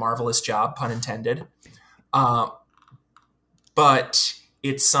 it did a marvelous job, pun intended. Uh, but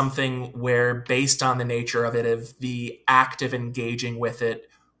it's something where, based on the nature of it, of the act of engaging with it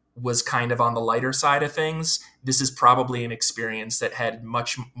was kind of on the lighter side of things, this is probably an experience that had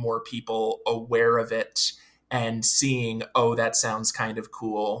much more people aware of it and seeing, oh, that sounds kind of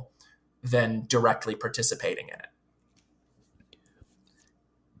cool, than directly participating in it.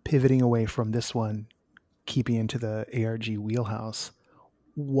 Pivoting away from this one, keeping into the ARG wheelhouse,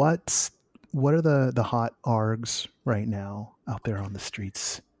 what's what are the hot ARGs right now out there on the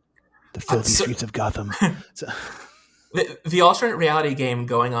streets, the filthy So streets of Gotham? So, the alternate reality game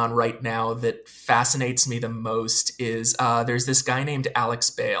going on right now that fascinates me the most is there's this guy named Alex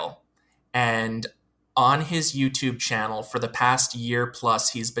Bale, and on his YouTube channel for the past year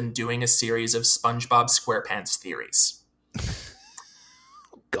plus, he's been doing a series of SpongeBob SquarePants theories.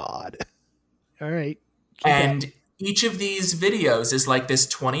 God. All right. Keep going. And each of these videos is like this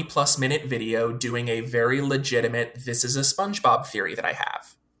 20 plus minute video doing a very legitimate, this is a SpongeBob theory that I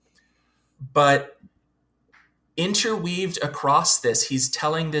have. But interweaved across this, he's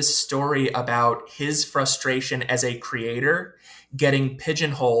telling this story about his frustration as a creator, getting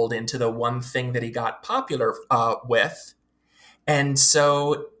pigeonholed into the one thing that he got popular with. And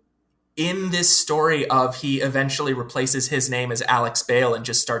so in this story of he eventually replaces his name as Alex Bale and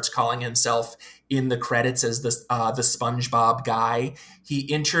just starts calling himself in the credits as the SpongeBob guy, he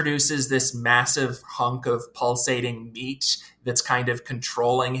introduces this massive hunk of pulsating meat that's kind of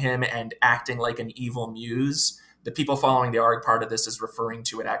controlling him and acting like an evil muse. The people following the ARG part of this is referring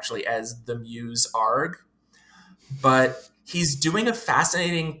to it actually as the Muse ARG. But he's doing a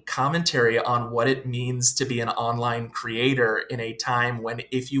fascinating commentary on what it means to be an online creator in a time when,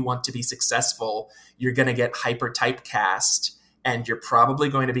 if you want to be successful, you're going to get hyper typecast, and you're probably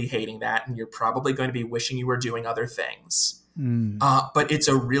going to be hating that, and you're probably going to be wishing you were doing other things. Mm. But it's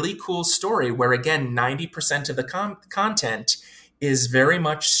a really cool story where, again, 90% of the content is very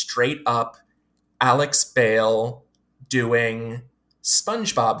much straight up Alex Bale doing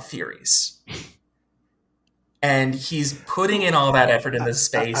SpongeBob theories. And he's putting in all that effort in this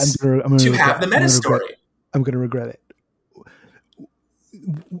space to have the meta story. I'm going to regret it.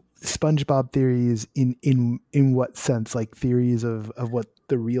 SpongeBob theories in what sense? Like theories of what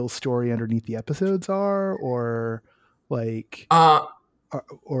the real story underneath the episodes are, or like,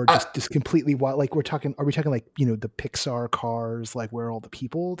 or just completely wild. Like are we talking like, the Pixar Cars, like where all the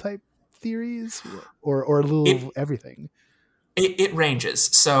people type theories, or a little of everything? It ranges.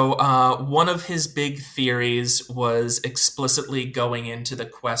 So one of his big theories was explicitly going into the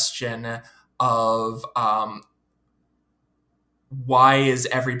question of why is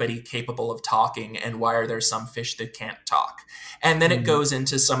everybody capable of talking, and why are there some fish that can't talk? And then it goes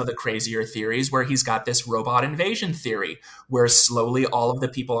into some of the crazier theories where he's got this robot invasion theory where slowly all of the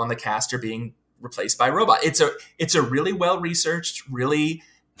people on the cast are being replaced by robots. It's a really well researched, really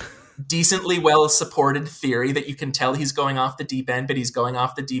decently well supported theory that you can tell he's going off the deep end, but he's going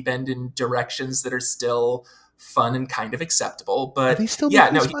off the deep end in directions that are still fun and kind of acceptable. But are they still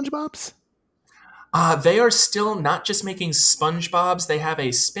making SpongeBob's? They are still not just making SpongeBob's; they have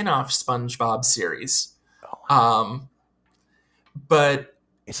a spin-off SpongeBob series. Oh, wow. But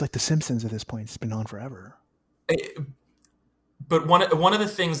it's like The Simpsons at this point. It's been on forever. But one of the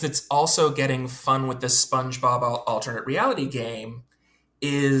things that's also getting fun with this SpongeBob alternate reality game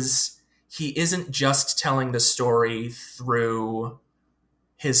is he isn't just telling the story through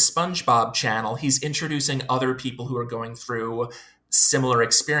his SpongeBob channel. He's introducing other people who are going through similar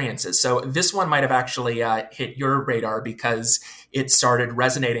experiences. So this one might have actually hit your radar because it started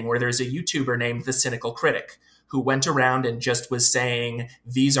resonating, where there's a YouTuber named The Cynical Critic who went around and just was saying,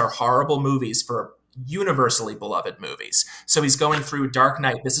 these are horrible movies for universally beloved movies. So he's going through Dark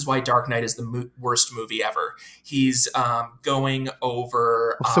Knight. This is why Dark Knight is the worst movie ever. He's going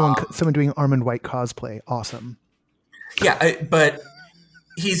over... someone doing Armand White cosplay. Awesome. Yeah, but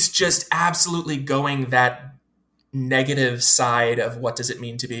he's just absolutely going that negative side of what does it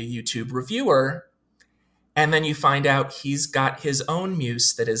mean to be a YouTube reviewer. And then you find out he's got his own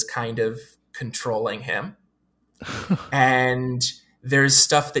muse that is kind of controlling him. And there's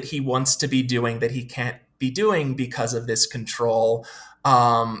stuff that he wants to be doing that he can't be doing because of this control.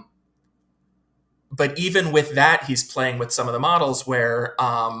 But even with that, he's playing with some of the models where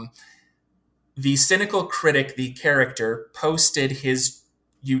the Cynical Critic, the character, posted his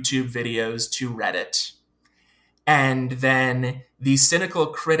YouTube videos to Reddit. And then the Cynical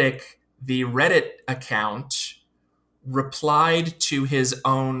Critic, the Reddit account, replied to his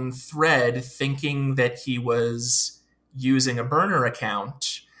own thread thinking that he was using a burner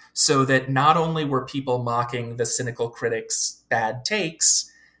account, so that not only were people mocking the cynical critic's bad takes,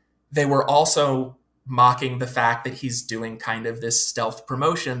 they were also mocking the fact that he's doing kind of this stealth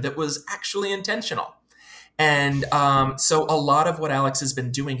promotion that was actually intentional. And so a lot of what Alex has been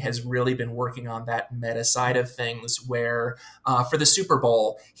doing has really been working on that meta side of things, where for the Super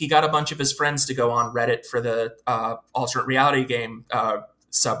Bowl, he got a bunch of his friends to go on Reddit for the alternate reality game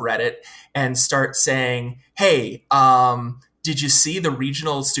subreddit and start saying, hey, did you see the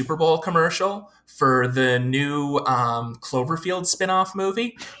regional Super Bowl commercial for the new Cloverfield spinoff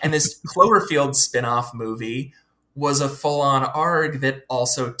movie? And this Cloverfield spinoff movie was a full-on ARG that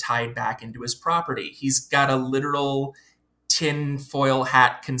also tied back into his property. He's got a literal tinfoil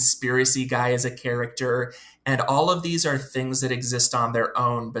hat conspiracy guy as a character, and all of these are things that exist on their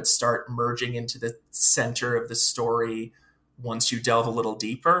own but start merging into the center of the story once you delve a little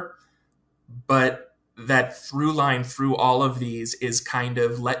deeper. But that through line through all of these is kind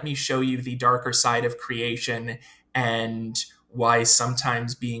of, let me show you the darker side of creation and why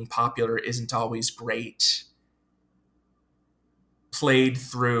sometimes being popular isn't always great, played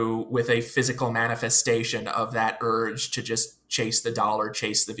through with a physical manifestation of that urge to just chase the dollar,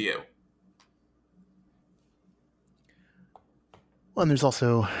 chase the view. Well, and there's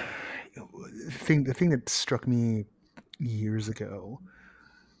also the thing that struck me years ago,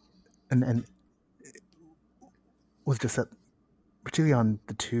 and was just that, particularly on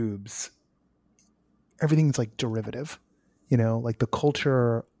the tubes, everything's like derivative, like the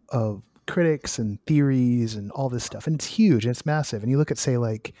culture of critics and theories and all this stuff, and it's huge and it's massive. And you look at, say,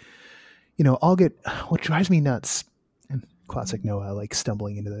 like, I'll get, what drives me nuts, and classic Noah, like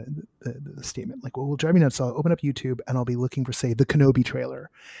stumbling into the statement, like, what will drive me nuts, I'll open up YouTube and I'll be looking for, say, the Kenobi trailer,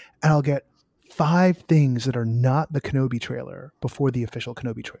 and I'll get 5 things that are not the Kenobi trailer before the official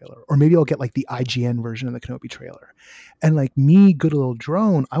Kenobi trailer. Or maybe I'll get like the IGN version of the Kenobi trailer. And like me, good little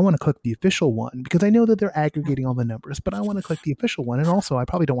drone, I want to click the official one because I know that they're aggregating all the numbers, but I want to click the official one. And also I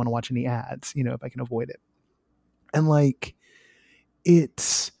probably don't want to watch any ads, if I can avoid it. And like,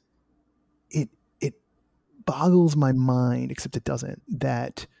 it boggles my mind, except it doesn't,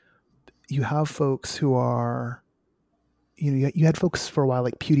 that you have folks who are, you had folks for a while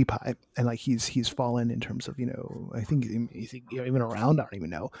like PewDiePie, and like he's fallen in terms of, I think he's even around, I don't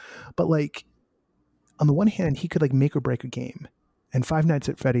even know. But like, on the one hand, he could like make or break a game. And Five Nights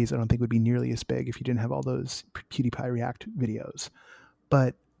at Freddy's, I don't think would be nearly as big if you didn't have all those PewDiePie React videos.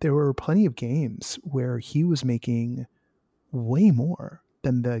 But there were plenty of games where he was making way more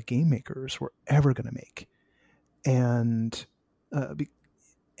than the game makers were ever going to make. And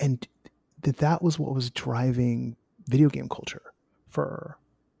that was what was driving video game culture for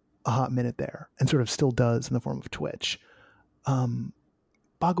a hot minute there, and sort of still does in the form of Twitch.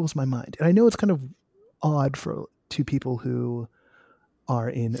 Boggles my mind. And I know it's kind of odd for two people who are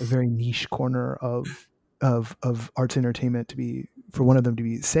in a very niche corner of arts entertainment to be, for one of them to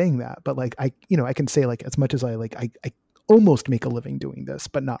be saying that, but like, I can say, like, as much as I almost make a living doing this,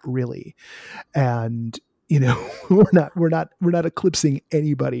 but not really. And we're not eclipsing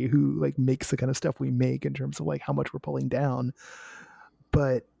anybody who like makes the kind of stuff we make in terms of like how much we're pulling down.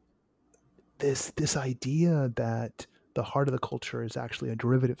 But this idea that the heart of the culture is actually a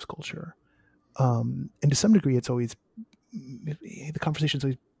derivatives culture, and to some degree, it's always, the conversation's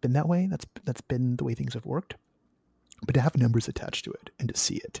always been that way. That's been the way things have worked. But to have numbers attached to it and to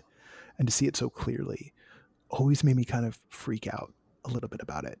see it so clearly, always made me kind of freak out a little bit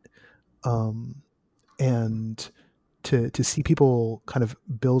about it. And to see people kind of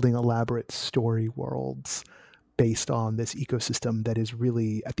building elaborate story worlds based on this ecosystem that is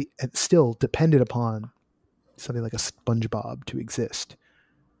really still dependent upon something like a SpongeBob to exist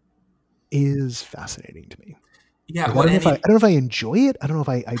is fascinating to me. Yeah, like, I don't know if I enjoy it. I don't know if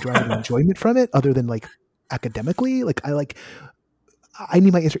I derive any enjoyment from it other than like academically. Like I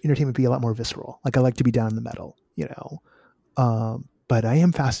need my entertainment to be a lot more visceral. Like I like to be down in the metal, but I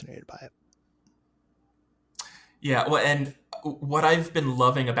am fascinated by it. Yeah, well, and what I've been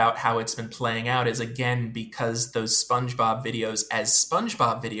loving about how it's been playing out is, again, because those SpongeBob videos, as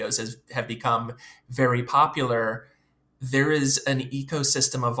SpongeBob videos have become very popular, there is an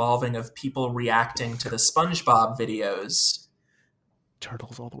ecosystem evolving of people reacting to the SpongeBob videos.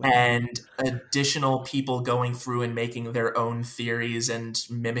 Turtles all the way. And additional people going through and making their own theories and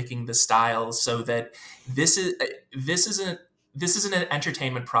mimicking the style, so that this is an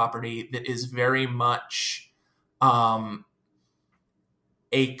entertainment property that is very much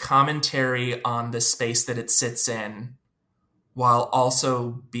a commentary on the space that it sits in, while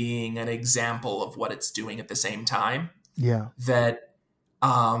also being an example of what it's doing at the same time. Yeah. That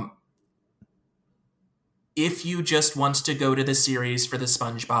um, if you just want to go to the series for the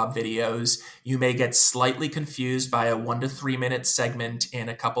SpongeBob videos, you may get slightly confused by a 1 to 3 minute segment in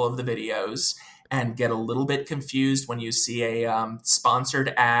a couple of the videos and get a little bit confused when you see a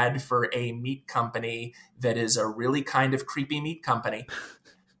sponsored ad for a meat company that is a really kind of creepy meat company.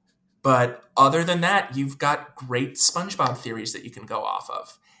 But other than that, you've got great SpongeBob theories that you can go off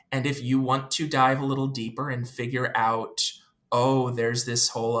of. And if you want to dive a little deeper and figure out, oh, there's this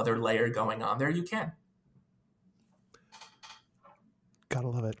whole other layer going on there, you can. Gotta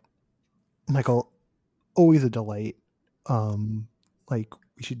love it. Michael, always a delight. Like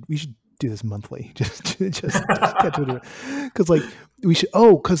we should do this monthly. Just catch it. Because like we should.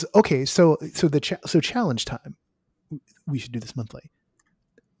 Oh, because okay. So challenge time. We should do this monthly.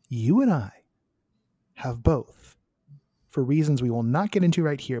 You and I have both, for reasons we will not get into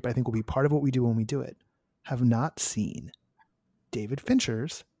right here, but I think will be part of what we do when we do it, have not seen David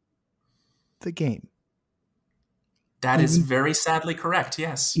Fincher's The Game. That is very sadly correct,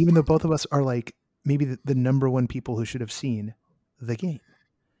 yes. Even though both of us are like maybe the number one people who should have seen The Game.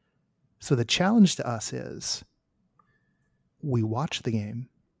 So the challenge to us is we watch The Game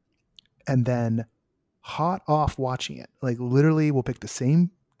and then hot off watching it. Like literally we'll pick the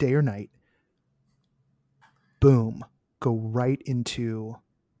same day or night. Boom. Go right into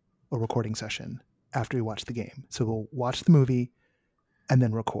a recording session after we watch The Game. So we'll watch the movie and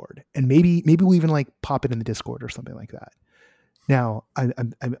then record. And maybe we'll even like pop it in the Discord or something like that. Now, I'm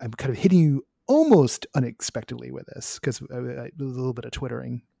kind of hitting you almost unexpectedly with this because there was a little bit of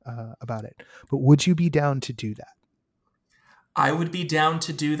twittering about it. But would you be down to do that? I would be down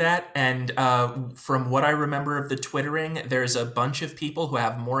to do that. And from what I remember of the twittering, there's a bunch of people who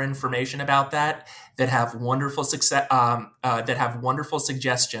have more information about that have wonderful that have wonderful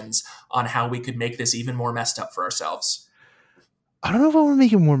suggestions on how we could make this even more messed up for ourselves. I don't know if I want to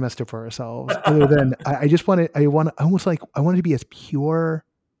make it more messed up for ourselves. Other than I just want it. I want it to be as pure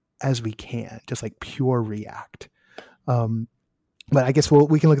as we can, just like pure react. But I guess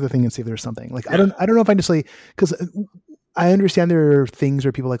we can look at the thing and see if there's something. Like I don't know if I just like, because I understand there are things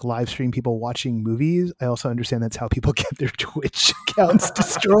where people like live stream people watching movies. I also understand that's how people get their Twitch accounts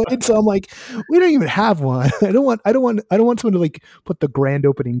destroyed. So I'm like, we don't even have one. I don't want someone to like put the grand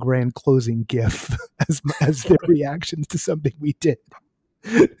opening, grand closing GIF as their reactions to something we did.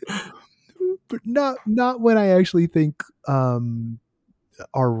 But not when I actually think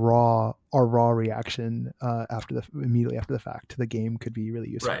our raw reaction immediately after the fact to the game could be really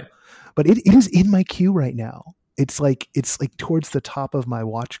useful. Right. But it is in my queue right now. It's like towards the top of my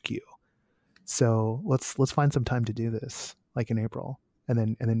watch queue. So let's find some time to do this, like in April, and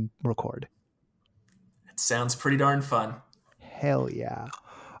then record. It sounds pretty darn fun. Hell yeah!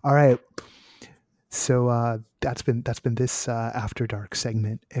 All right. So that's been this After Dark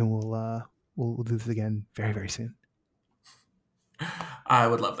segment, and we'll do this again very, very soon. I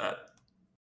would love that.